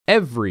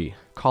every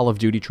Call of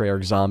Duty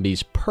Treyarch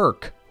Zombies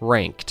perk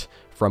ranked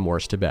from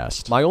worst to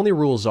best. My only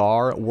rules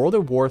are World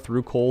at War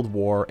through Cold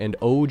War and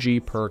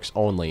OG perks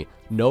only.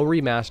 No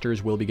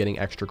remasters will be getting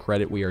extra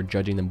credit. We are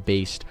judging them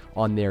based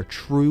on their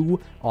true,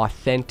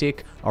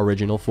 authentic,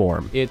 original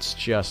form. It's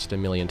just a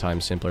million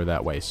times simpler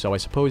that way. So I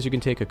suppose you can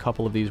take a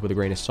couple of these with a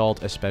grain of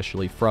salt,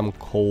 especially from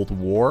Cold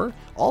War.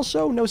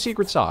 Also, no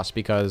secret sauce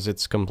because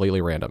it's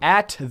completely random.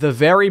 At the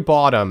very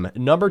bottom,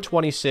 number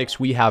 26,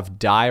 we have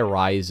Die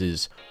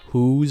Rises.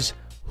 Who's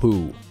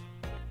who?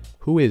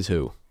 Who is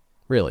who?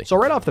 Really. So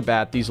right off the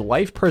bat, these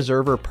life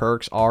preserver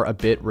perks are a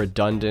bit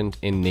redundant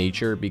in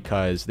nature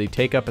because they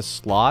take up a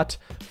slot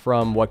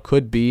from what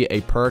could be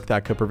a perk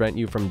that could prevent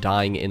you from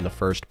dying in the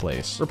first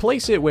place.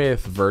 Replace it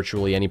with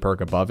virtually any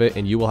perk above it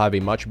and you will have a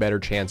much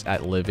better chance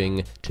at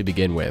living to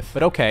begin with.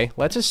 But okay,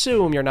 let's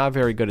assume you're not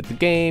very good at the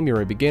game,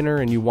 you're a beginner,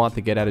 and you want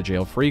the get out of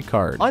jail free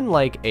card.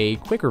 Unlike a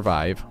quick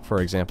revive,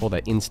 for example,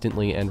 that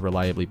instantly and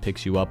reliably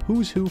picks you up,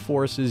 Who's Who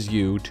forces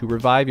you to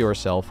revive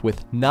yourself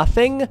with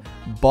nothing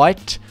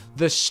but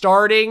the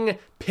starting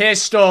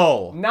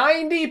pistol.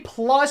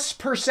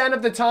 90+%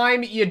 of the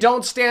time, you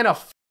don't stand a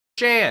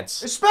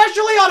chance.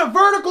 Especially on a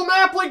vertical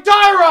map like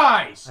Die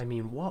Rise! I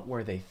mean, what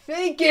were they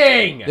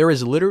thinking? There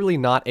is literally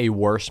not a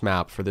worse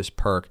map for this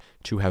perk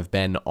to have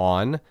been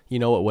on. You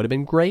know what would have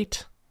been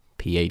great?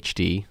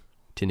 PhD,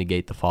 to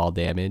negate the fall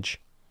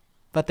damage.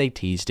 But they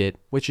teased it,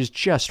 which is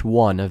just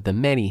one of the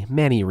many,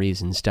 many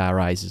reasons Die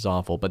Rise is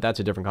awful, but that's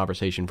a different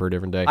conversation for a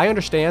different day. I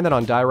understand that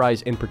on Die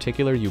Rise in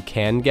particular, you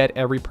can get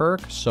every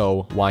perk,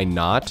 so why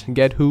not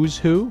get Who's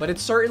Who? But it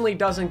certainly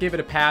doesn't give it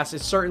a pass.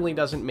 It certainly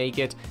doesn't make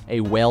it a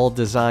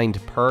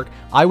well-designed perk.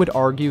 I would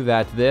argue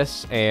that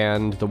this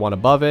and the one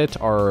above it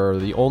are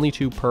the only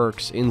two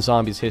perks in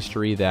Zombies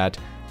history that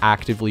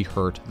actively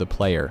hurt the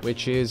player,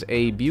 which is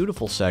a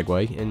beautiful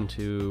segue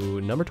into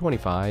number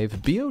 25,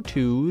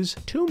 BO2's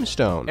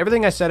Tombstone.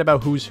 Everything I said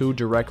about Who's Who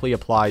directly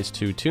applies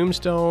to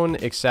Tombstone,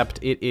 except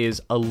it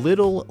is a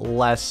little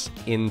less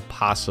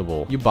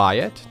impossible. You buy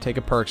it, take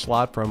a perk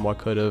slot from what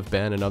could have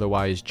been an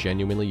otherwise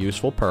genuinely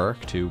useful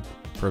perk to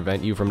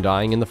prevent you from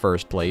dying in the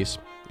first place,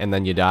 and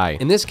then you die.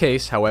 In this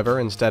case, however,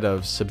 instead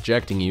of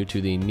subjecting you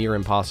to the near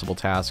impossible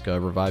task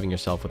of reviving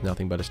yourself with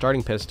nothing but a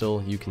starting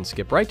pistol, you can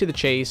skip right to the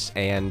chase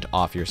and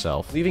off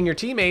yourself, leaving your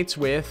teammates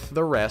with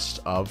the rest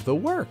of the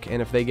work. And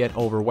if they get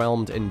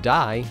overwhelmed and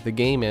die, the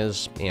game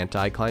is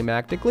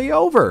anticlimactically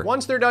over.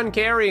 Once they're done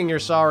carrying your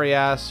sorry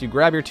ass, you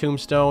grab your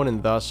tombstone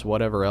and thus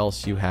whatever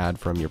else you had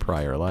from your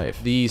prior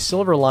life. The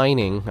silver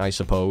lining, I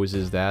suppose,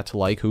 is that,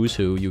 like Who's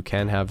Who, you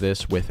can have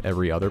this with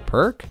every other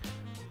perk,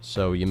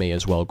 so you may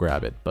as well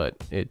grab it, but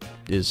it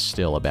is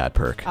still a bad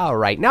perk. All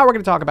right, now we're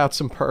going to talk about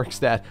some perks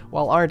that,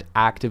 while aren't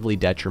actively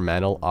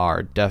detrimental,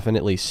 are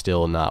definitely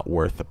still not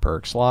worth the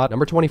perk slot.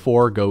 Number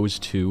 24 goes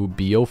to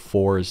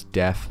BO4's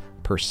Death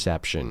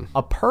Perception,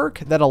 a perk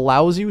that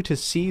allows you to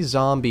see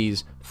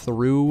zombies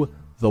through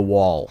the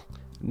wall.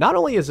 Not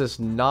only is this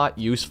not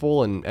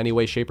useful in any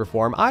way, shape, or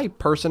form, I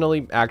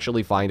personally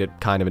actually find it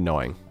kind of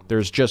annoying.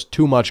 There's just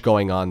too much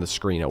going on the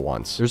screen at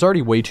once. There's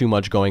already way too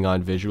much going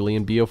on visually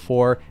in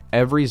BO4.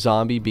 Every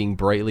zombie being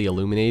brightly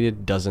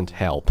illuminated doesn't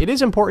help. It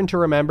is important to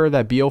remember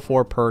that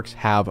BO4 perks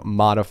have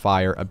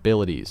modifier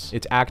abilities.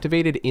 It's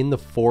activated in the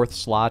 4th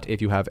slot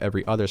if you have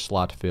every other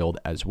slot filled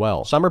as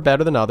well. Some are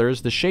better than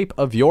others. The shape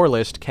of your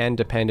list can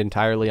depend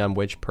entirely on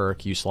which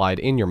perk you slide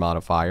in your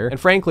modifier. And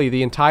frankly,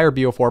 the entire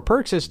BO4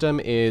 perk system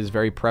is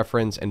very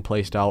preference and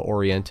playstyle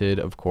oriented,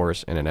 of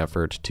course, in an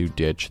effort to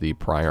ditch the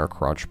prior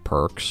crutch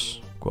perks,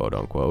 quote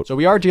unquote. So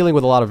we are dealing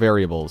with a lot of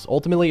variables.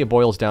 Ultimately, it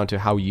boils down to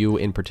how you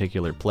in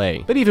particular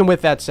play. But even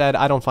with that said,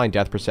 I don't find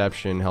Death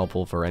Perception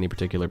helpful for any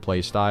particular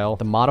play style.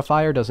 The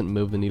modifier doesn't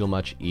move the needle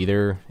much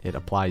either. It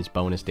applies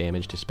bonus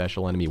damage to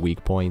special enemy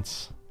weak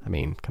points. I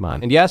mean, come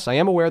on. And yes, I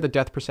am aware that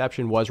Death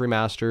Perception was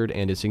remastered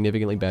and is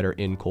significantly better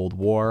in Cold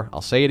War. I'll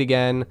say it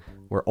again,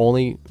 we're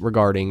only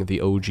regarding the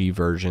OG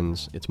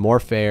versions. It's more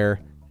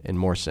fair and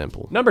more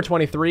simple. Number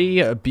 23,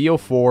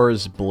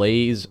 BO4's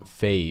Blaze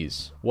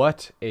Phase.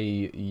 What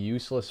a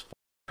useless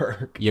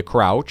perk. You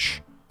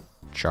crouch,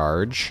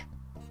 charge,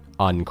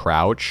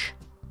 uncrouch,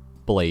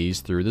 blaze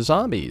through the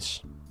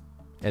zombies,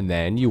 and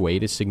then you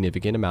wait a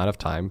significant amount of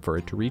time for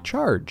it to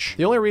recharge.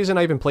 The only reason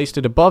I even placed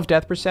it above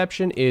Death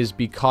Perception is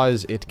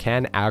because it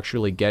can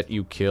actually get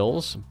you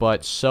kills,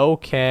 but so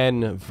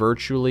can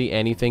virtually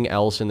anything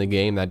else in the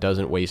game that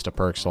doesn't waste a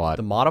perk slot.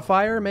 The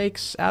modifier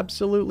makes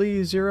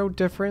absolutely zero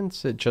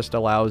difference. It just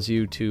allows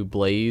you to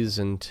blaze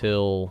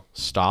until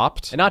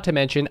stopped. And not to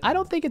mention, I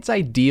don't think it's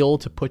ideal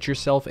to put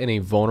yourself in a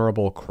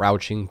vulnerable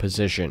crouching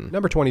position.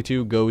 Number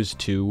 22 goes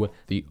to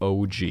the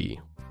OG,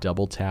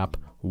 Double Tap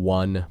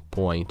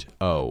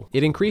 1.0.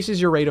 It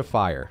increases your rate of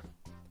fire.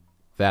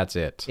 That's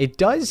it. It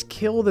does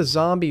kill the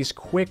zombies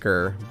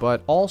quicker,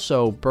 but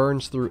also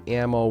burns through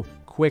ammo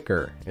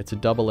quicker. It's a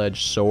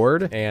double-edged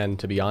sword, and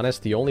to be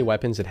honest, the only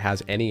weapons it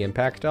has any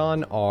impact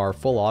on are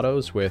full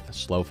autos with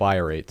slow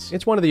fire rates.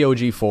 It's one of the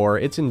OG 4,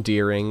 it's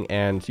endearing,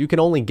 and you can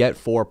only get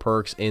 4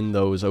 perks in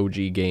those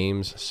OG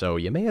games, so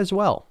you may as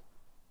well.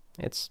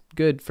 It's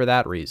good for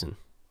that reason.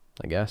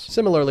 I guess.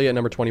 Similarly, at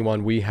number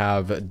 21, we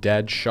have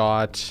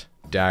Deadshot,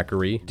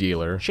 Daiquiri,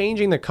 Dealer.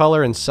 Changing the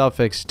color and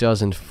suffix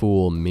doesn't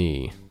fool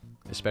me,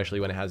 especially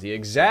when it has the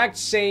exact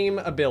same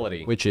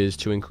ability, which is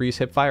to increase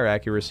hipfire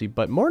accuracy,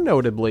 but more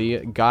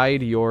notably,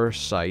 guide your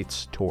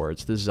sights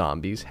towards the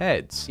zombies'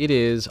 heads. It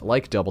is,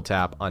 like double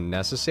tap,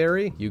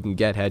 unnecessary. You can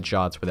get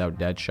headshots without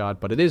Deadshot,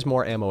 but it is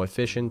more ammo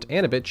efficient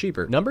and a bit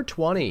cheaper. Number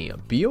 20,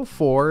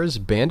 BO4's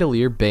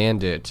Bandolier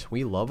Bandit.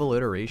 We love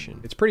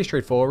alliteration. It's pretty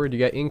straightforward. You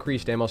get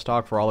increased ammo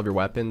stock for all of your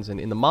weapons, and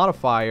in the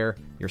modifier,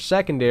 your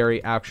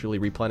secondary actually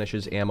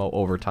replenishes ammo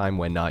over time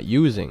when not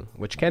using,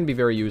 which can be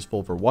very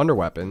useful for wonder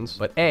weapons,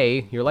 but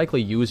A, you're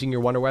likely using your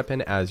wonder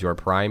weapon as your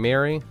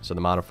primary, so the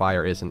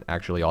modifier isn't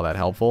actually all that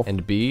helpful,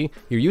 and B,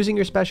 you're using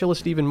your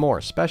specialist even more.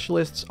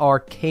 Specialists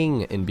are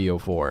king in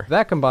BO4.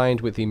 That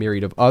combined with the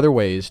myriad of other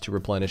ways to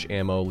replenish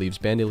ammo leaves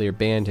Bandolier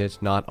Bandit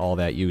not all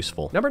that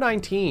useful. Number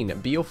 19,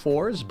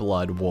 BO4's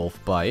Blood Wolf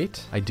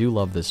Bite. I do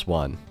love this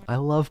one. I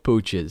love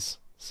pooches.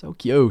 So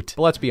cute.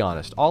 But let's be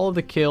honest, all of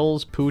the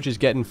kills Pooch is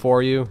getting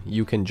for you,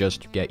 you can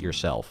just get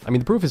yourself. I mean,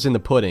 the proof is in the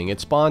pudding.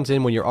 It spawns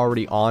in when you're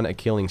already on a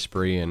killing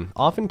spree and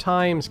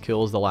oftentimes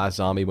kills the last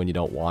zombie when you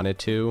don't want it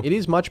to. It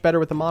is much better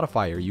with the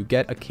modifier. You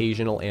get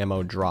occasional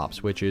ammo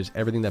drops, which is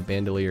everything that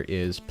Bandolier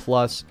is,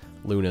 plus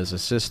Luna's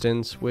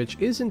assistance, which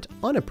isn't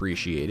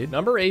unappreciated.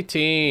 Number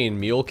 18,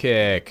 Mule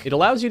Kick. It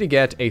allows you to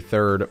get a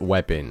third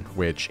weapon,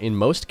 which in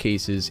most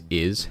cases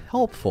is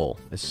helpful,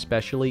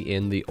 especially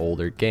in the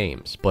older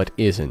games, but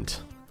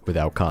isn't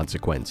without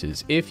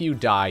consequences. If you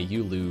die,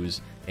 you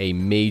lose a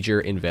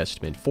major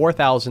investment.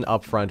 4,000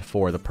 upfront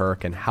for the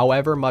perk, and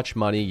however much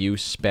money you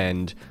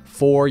spend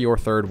for your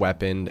third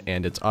weapon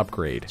and its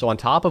upgrade. So on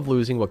top of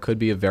losing what could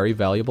be a very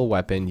valuable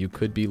weapon, you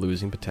could be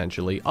losing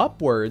potentially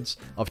upwards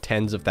of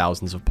tens of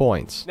thousands of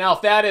points. Now,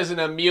 if that isn't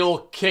a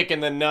mule kick in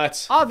the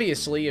nuts.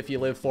 Obviously, if you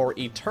live for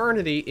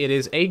eternity, it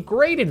is a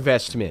great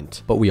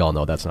investment, but we all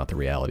know that's not the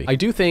reality. I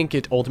do think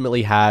it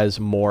ultimately has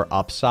more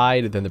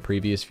upside than the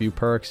previous few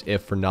perks,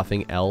 if for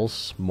nothing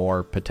else,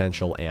 more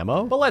potential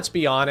ammo. But let's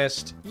be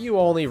honest, you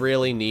only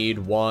really need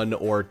 1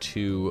 or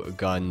 2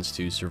 guns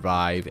to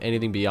survive.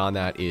 Anything beyond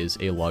that is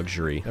a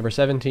luxury. Number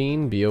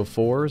 17,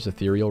 BO4's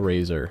Ethereal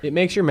Razor. It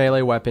makes your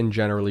melee weapon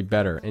generally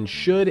better and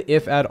should,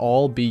 if at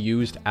all, be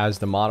used as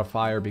the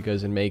modifier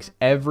because it makes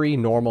every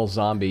normal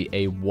zombie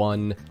a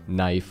 1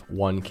 knife,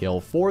 1 kill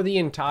for the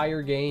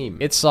entire game.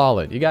 It's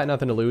solid. You got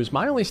nothing to lose.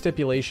 My only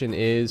stipulation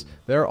is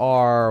there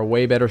are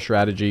way better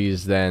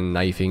strategies than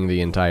knifing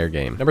the entire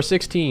game. Number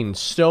 16,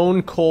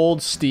 Stone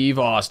Cold Steve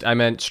Aust. I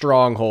meant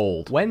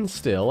Stronghold. When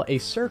still, a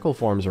circle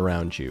forms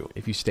around you.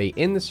 If you stay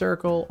in the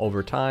circle,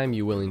 over time,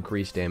 you will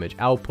increase damage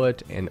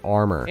output and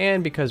armor.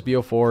 And because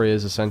BO4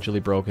 is essentially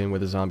broken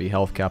with a zombie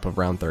health cap of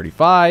round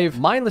 35,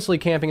 mindlessly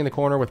camping in the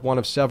corner with one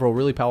of several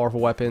really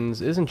powerful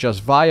weapons isn't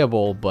just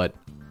viable, but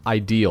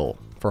ideal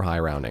for high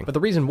rounding. But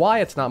the reason why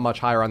it's not much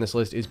higher on this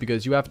list is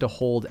because you have to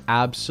hold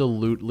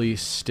absolutely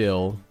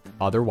still.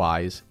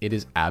 Otherwise, it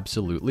is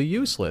absolutely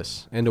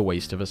useless and a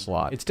waste of a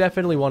slot. It's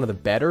definitely one of the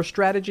better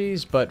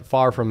strategies, but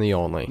far from the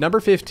only. Number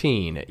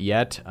 15,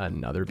 yet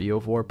another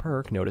BO4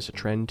 perk. Notice a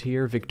trend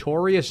here,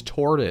 Victorious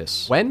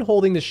Tortoise. When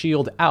holding the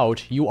shield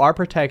out, you are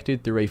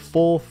protected through a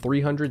full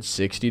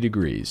 360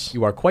 degrees.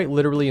 You are quite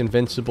literally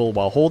invincible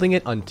while holding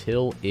it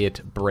until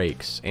it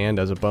breaks. And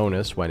as a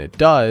bonus, when it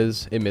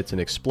does, emits an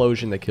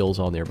explosion that kills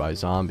all nearby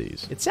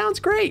zombies. It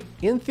sounds great,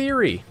 in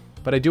theory.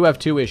 But I do have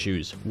 2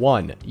 issues.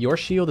 1, your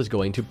shield is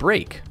going to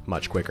break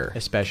much quicker,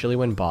 especially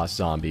when boss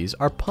zombies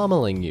are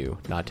pummeling you.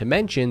 Not to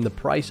mention, the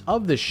price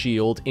of the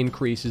shield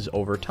increases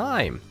over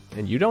time,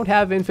 and you don't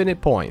have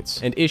infinite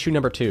points. And issue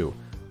number 2,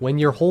 when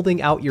you're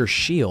holding out your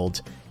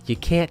shield, you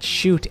can't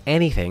shoot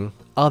anything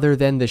other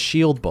than the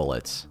shield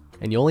bullets.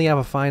 And you only have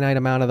a finite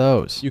amount of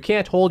those. You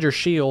can't hold your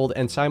shield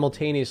and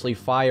simultaneously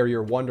fire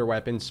your wonder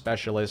weapon,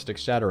 specialist,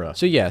 etc.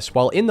 So yes,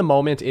 while in the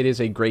moment it is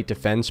a great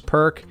defense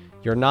perk,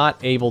 you're not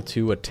able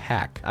to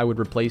attack. I would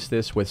replace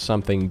this with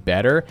something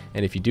better,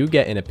 and if you do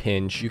get in a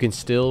pinch, you can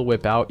still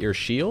whip out your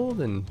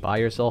shield and buy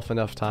yourself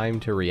enough time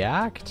to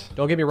react.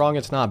 Don't get me wrong,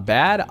 it's not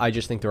bad, I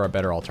just think there are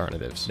better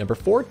alternatives. Number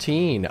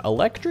 14,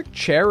 Electric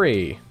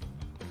Cherry.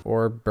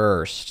 Or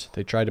Burst.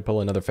 They tried to pull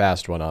another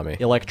fast one on me.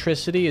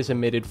 Electricity is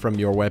emitted from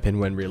your weapon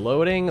when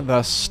reloading,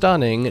 thus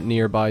stunning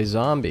nearby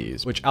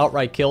zombies, which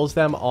outright kills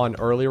them on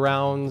early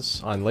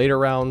rounds. On later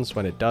rounds,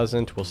 when it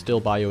doesn't, will still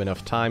buy you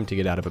enough time to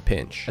get out of a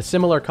pinch. A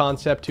similar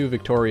concept to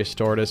Victorious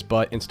Tortoise,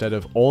 but instead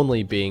of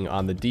only being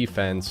on the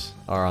defense,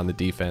 are on the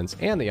defense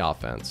and the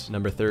offense.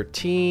 Number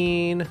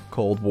 13,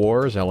 Cold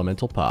War's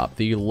Elemental Pop,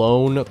 the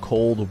lone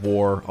Cold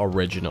War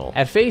original.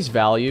 At face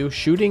value,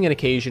 shooting an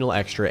occasional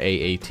extra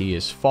AAT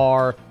is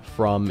far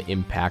from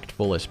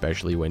impactful,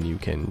 especially when you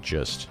can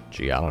just,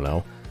 I don't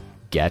know,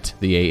 get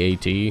the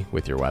AAT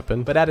with your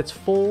weapon. But at its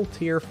full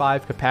tier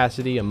 5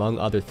 capacity, among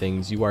other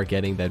things, you are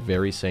getting that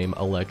very same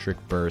electric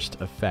burst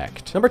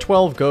effect. Number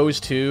 12 goes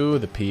to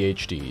the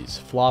PhDs,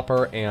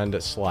 Flopper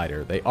and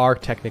Slider. They are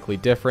technically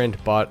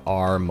different, but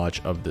are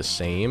much of the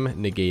same,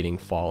 negating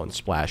fall and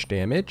splash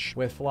damage.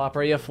 With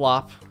Flopper, you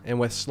flop. And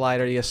with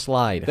slider, you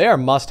slide. They are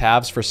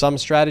must-haves for some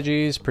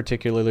strategies,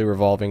 particularly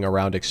revolving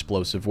around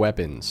explosive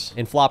weapons.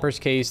 In Flopper's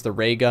case, the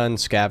ray gun,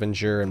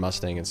 scavenger, and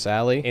Mustang and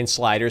Sally. In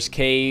Slider's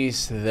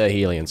case, the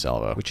Helion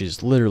Salvo, which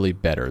is literally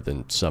better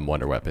than some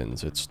wonder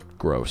weapons. It's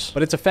gross.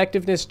 But its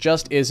effectiveness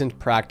just isn't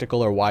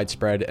practical or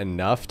widespread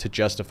enough to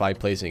justify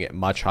placing it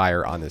much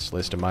higher on this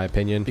list, in my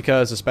opinion,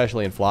 because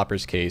especially in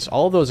Flopper's case,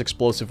 all of those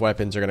explosive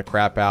weapons are going to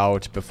crap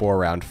out before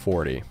round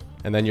 40.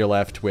 And then you're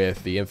left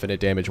with the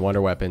infinite damage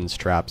wonder weapons,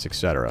 traps,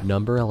 etc.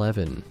 Number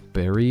 11,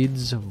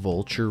 Buried's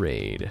Vulture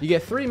Aid. You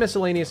get 3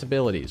 miscellaneous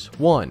abilities.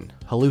 1,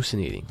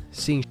 hallucinating,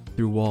 seeing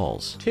through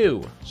walls.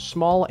 2,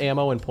 small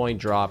ammo and point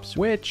drops,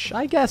 which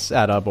I guess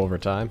add up over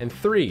time. And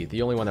 3,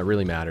 the only one that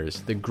really matters,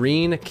 the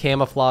green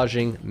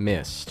camouflaging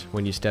mist.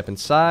 When you step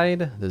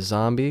inside, the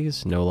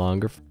zombies no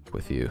longer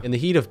with you. In the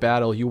heat of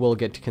battle, you will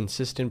get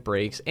consistent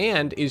breaks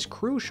and is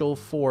crucial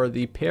for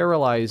the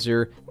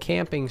Paralyzer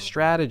camping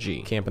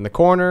strategy. Camp in the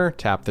corner,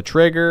 tap the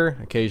trigger,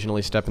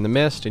 occasionally step in the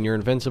mist, and you're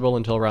invincible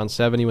until round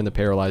 70 when the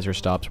Paralyzer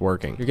stops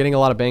working. You're getting a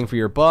lot of bang for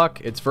your buck.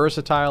 It's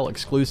versatile,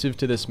 exclusive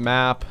to this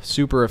map,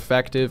 super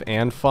effective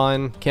and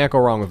fun. Can't go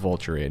wrong with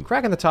Vulture Aid.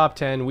 Cracking the top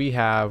 10, we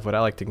have what I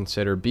like to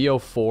consider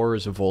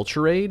BO4's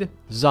Vulture Aid,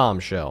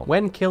 Zombshell.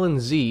 When killing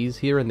Z's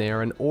here and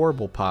there, an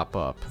orb will pop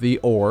up. The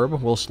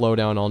orb will slow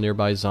down all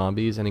nearby zombies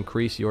and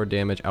increase your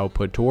damage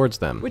output towards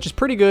them, which is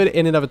pretty good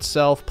in and of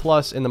itself.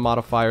 Plus, in the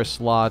modifier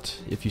slot,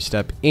 if you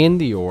step in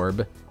the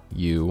orb,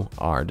 you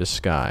are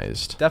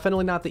disguised.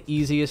 Definitely not the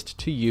easiest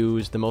to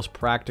use, the most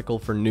practical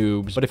for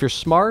noobs, but if you're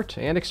smart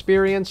and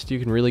experienced, you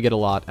can really get a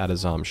lot out of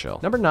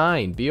Zombshell. Number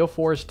 9,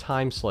 BO4's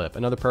Timeslip,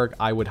 another perk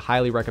I would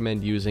highly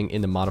recommend using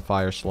in the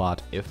modifier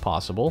slot if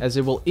possible, as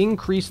it will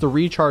increase the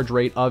recharge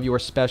rate of your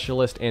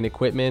specialist and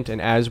equipment.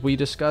 And as we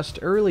discussed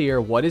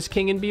earlier, what is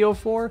king in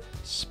BO4?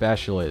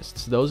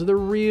 Specialists. Those are the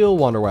real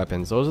wonder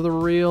weapons. Those are the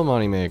real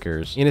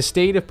moneymakers. In a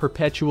state of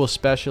perpetual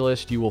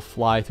specialist, you will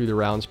fly through the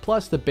rounds,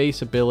 plus the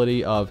base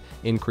ability of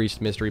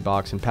increased mystery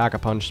box and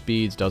pack-a-punch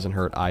speeds doesn't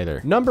hurt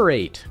either. Number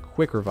 8,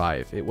 Quick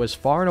Revive. It was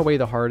far and away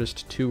the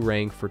hardest to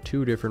rank for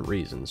 2 different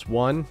reasons.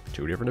 1,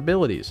 2 different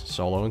abilities,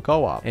 solo and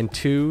co-op. And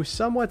 2,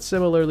 somewhat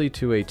similarly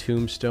to a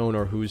Tombstone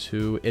or Who's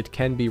Who, it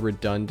can be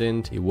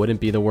redundant. It wouldn't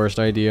be the worst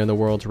idea in the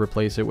world to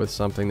replace it with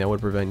something that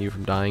would prevent you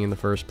from dying in the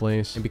first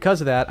place. And because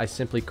of that, I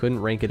simply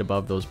couldn't rank it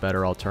above those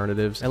better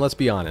alternatives. And let's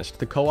be honest,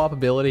 the co-op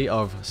ability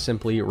of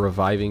simply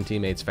reviving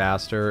teammates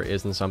faster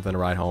isn't something to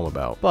write home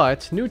about.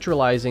 But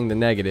neutralizing the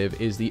negative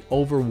is the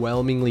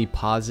overwhelmingly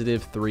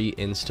positive 3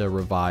 insta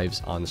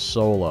revives on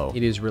solo.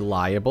 It is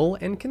reliable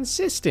and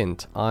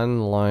consistent,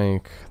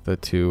 unlike the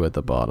 2 at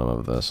the bottom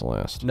of this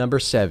list. Number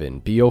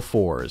 7,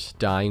 BO4's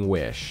Dying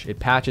Wish. It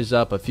patches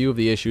up a few of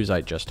the issues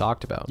I just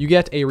talked about. You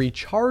get a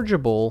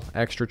rechargeable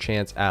extra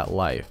chance at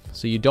life,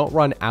 so you don't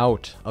run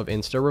out of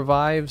insta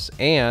revives,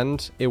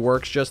 and it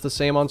works just the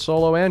same on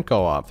solo and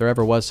co-op. If there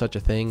ever was such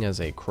a thing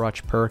as a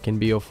crutch perk in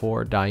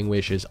BO4, Dying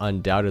Wish is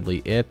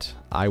undoubtedly it.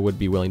 I would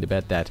be willing to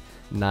bet that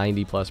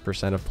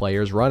 90+% of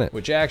players run it,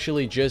 which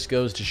actually just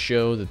goes to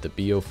show that the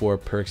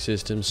BO4 perk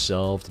system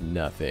solved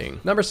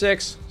nothing. Number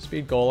 6,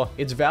 Speed Cola.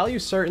 Its value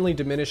certainly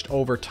diminished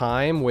over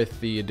time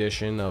with the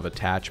addition of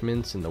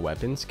attachments in the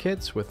weapons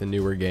kits with the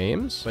newer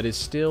games, but is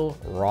still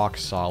rock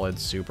solid,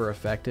 super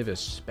effective,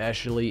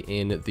 especially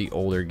in the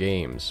older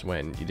games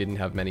when you didn't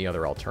have many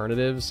other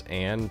alternatives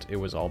and it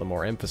was all the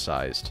more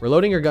emphasized.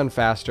 Reloading your gun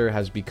faster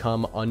has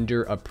become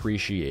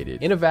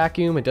underappreciated. In a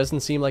vacuum, it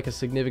doesn't seem like a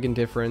significant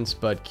difference,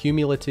 but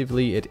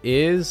cumulatively it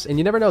is, and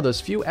you never know,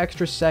 those few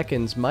extra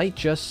seconds might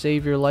just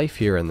save your life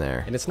here and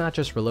there. And it's not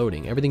just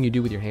reloading. Everything you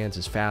do with your hands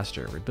is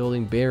faster.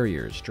 Rebuilding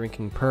barriers,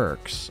 drinking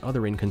perks,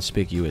 other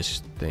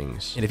inconspicuous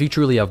things. And if you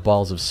truly have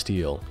balls of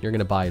steel, you're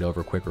gonna buy it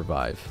over Quick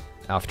Revive.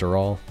 After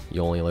all,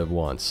 you only live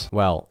once.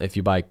 Well, if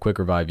you buy Quick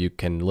Revive, you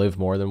can live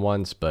more than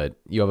once, but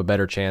you have a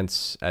better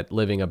chance at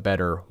living a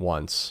better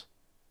once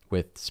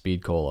with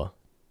Speed Cola.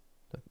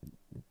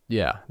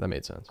 Yeah, that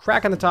made sense.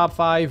 Cracking the top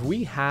 5,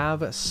 we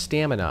have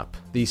Stamin-up,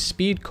 the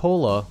Speed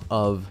Cola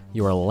of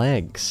your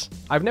legs.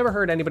 I've never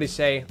heard anybody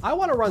say, I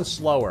want to run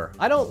slower.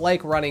 I don't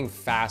like running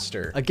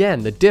faster.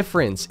 Again, the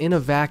difference in a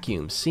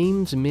vacuum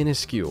seems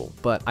minuscule,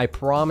 but I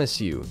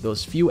promise you,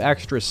 those few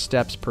extra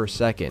steps per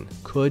second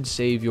could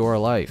save your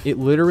life. It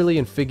literally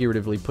and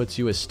figuratively puts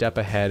you a step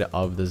ahead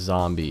of the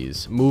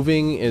zombies.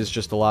 Moving is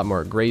just a lot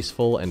more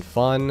graceful and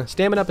fun.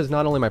 Stamin-up is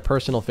not only my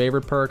personal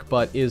favorite perk,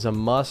 but is a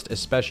must,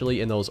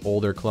 especially in those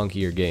older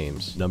clunkier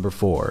games. Number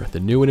 4, the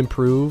new and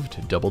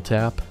improved Double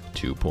Tap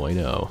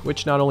 2.0,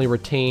 which not only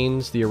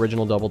retains the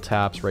original double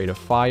tap's rate of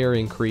fire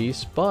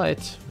increase,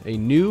 but a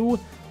new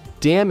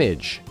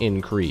damage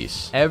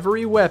increase.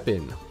 Every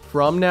weapon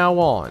from now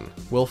on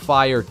will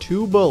fire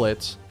 2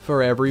 bullets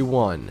for every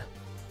 1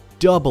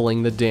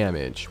 doubling the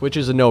damage, which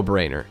is a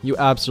no-brainer. You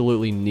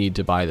absolutely need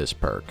to buy this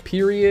perk.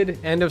 Period.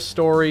 End of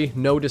story.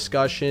 No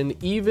discussion.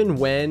 Even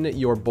when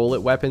your bullet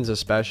weapons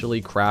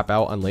especially crap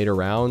out on later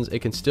rounds, it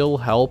can still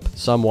help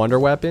some wonder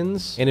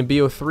weapons. And in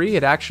BO3,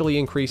 it actually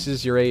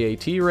increases your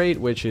AAT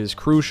rate, which is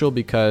crucial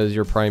because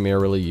you're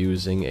primarily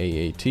using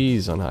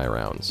AATs on high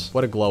rounds.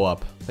 What a glow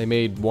up. They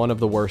made one of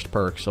the worst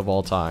perks of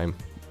all time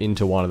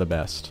into one of the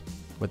best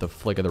with a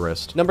flick of the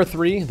wrist. Number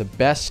 3, the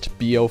best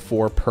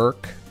BO4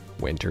 perk,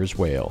 Winter's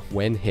Wail.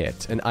 When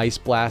hit, an Ice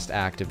Blast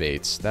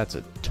activates. That's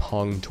a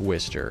tongue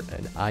twister.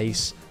 An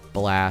Ice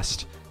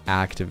Blast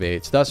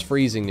activates, thus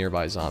freezing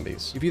nearby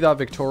zombies. If you thought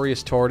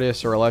Victorious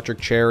Tortoise or Electric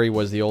Cherry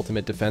was the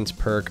ultimate defense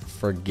perk,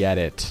 forget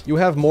it. You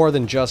have more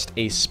than just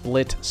a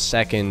split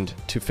second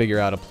to figure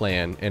out a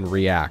plan and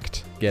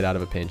react. Get out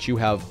of a pinch. You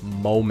have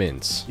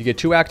moments. You get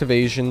 2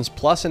 activations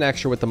plus an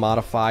extra with the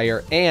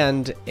modifier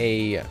and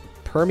a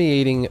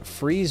permeating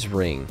freeze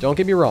ring. Don't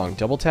get me wrong,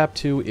 double tap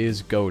 2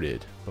 is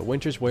goated, but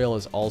Winter's Wail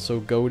is also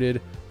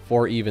goated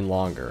for even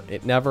longer.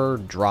 It never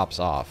drops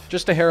off.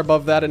 Just a hair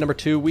above that at number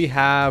 2, we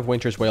have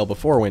Winter's Wail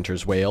before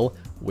Winter's Wail,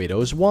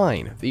 Widow's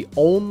Wine, the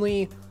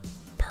only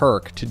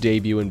perk to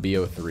debut in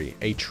BO3.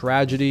 A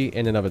tragedy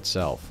in and of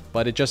itself,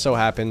 but it just so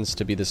happens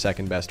to be the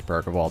second best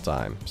perk of all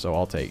time, so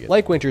I'll take it.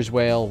 Like Winter's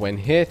Wail, when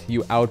hit,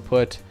 you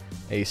output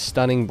a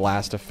stunning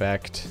blast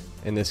effect,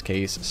 in this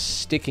case,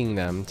 sticking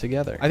them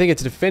together. I think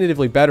it's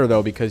definitively better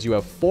though because you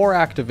have 4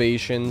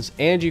 activations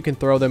and you can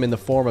throw them in the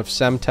form of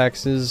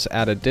Semtexes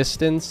at a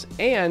distance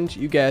and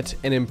you get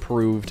an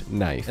improved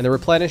knife. And the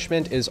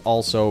replenishment is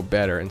also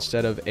better.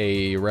 Instead of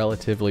a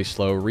relatively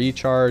slow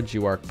recharge,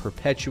 you are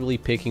perpetually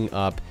picking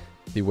up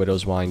the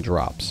Widow's Wine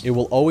drops. It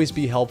will always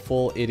be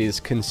helpful. It is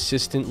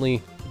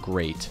consistently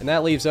great. And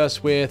that leaves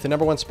us with the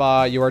number 1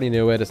 spot. You already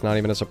knew it. It's not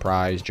even a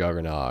surprise.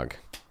 Jugger-nog.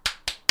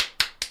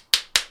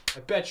 I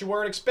bet you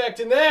weren't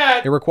expecting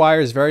that. It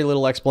requires very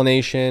little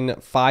explanation.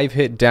 5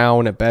 hit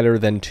down better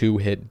than 2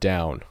 hit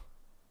down.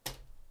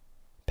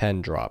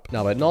 Pen drop.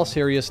 Now, but in all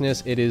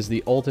seriousness, it is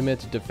the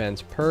ultimate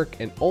defense perk,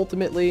 and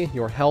ultimately,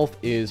 your health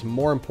is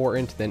more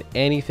important than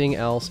anything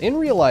else in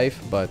real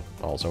life, but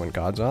also in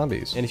COD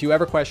Zombies. And if you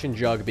ever question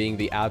Jug being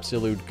the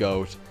absolute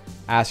GOAT,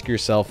 ask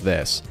yourself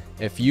this.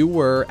 If you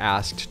were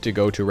asked to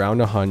go to round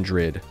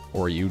 100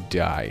 or you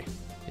die,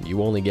 and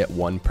you only get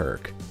 1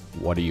 perk,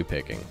 what are you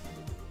picking?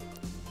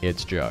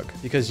 It's Jug.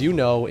 Because you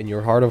know in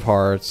your heart of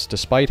hearts,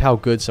 despite how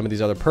good some of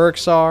these other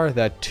perks are,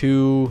 that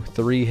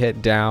 2-3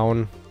 hit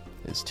down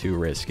is too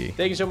risky.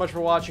 Thank you so much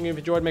for watching. If you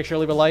enjoyed, make sure to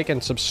leave a like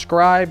and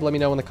subscribe. Let me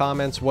know in the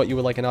comments what you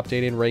would like an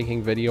updated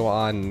ranking video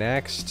on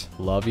next.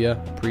 Love ya.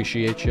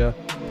 Appreciate ya.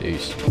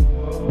 Peace.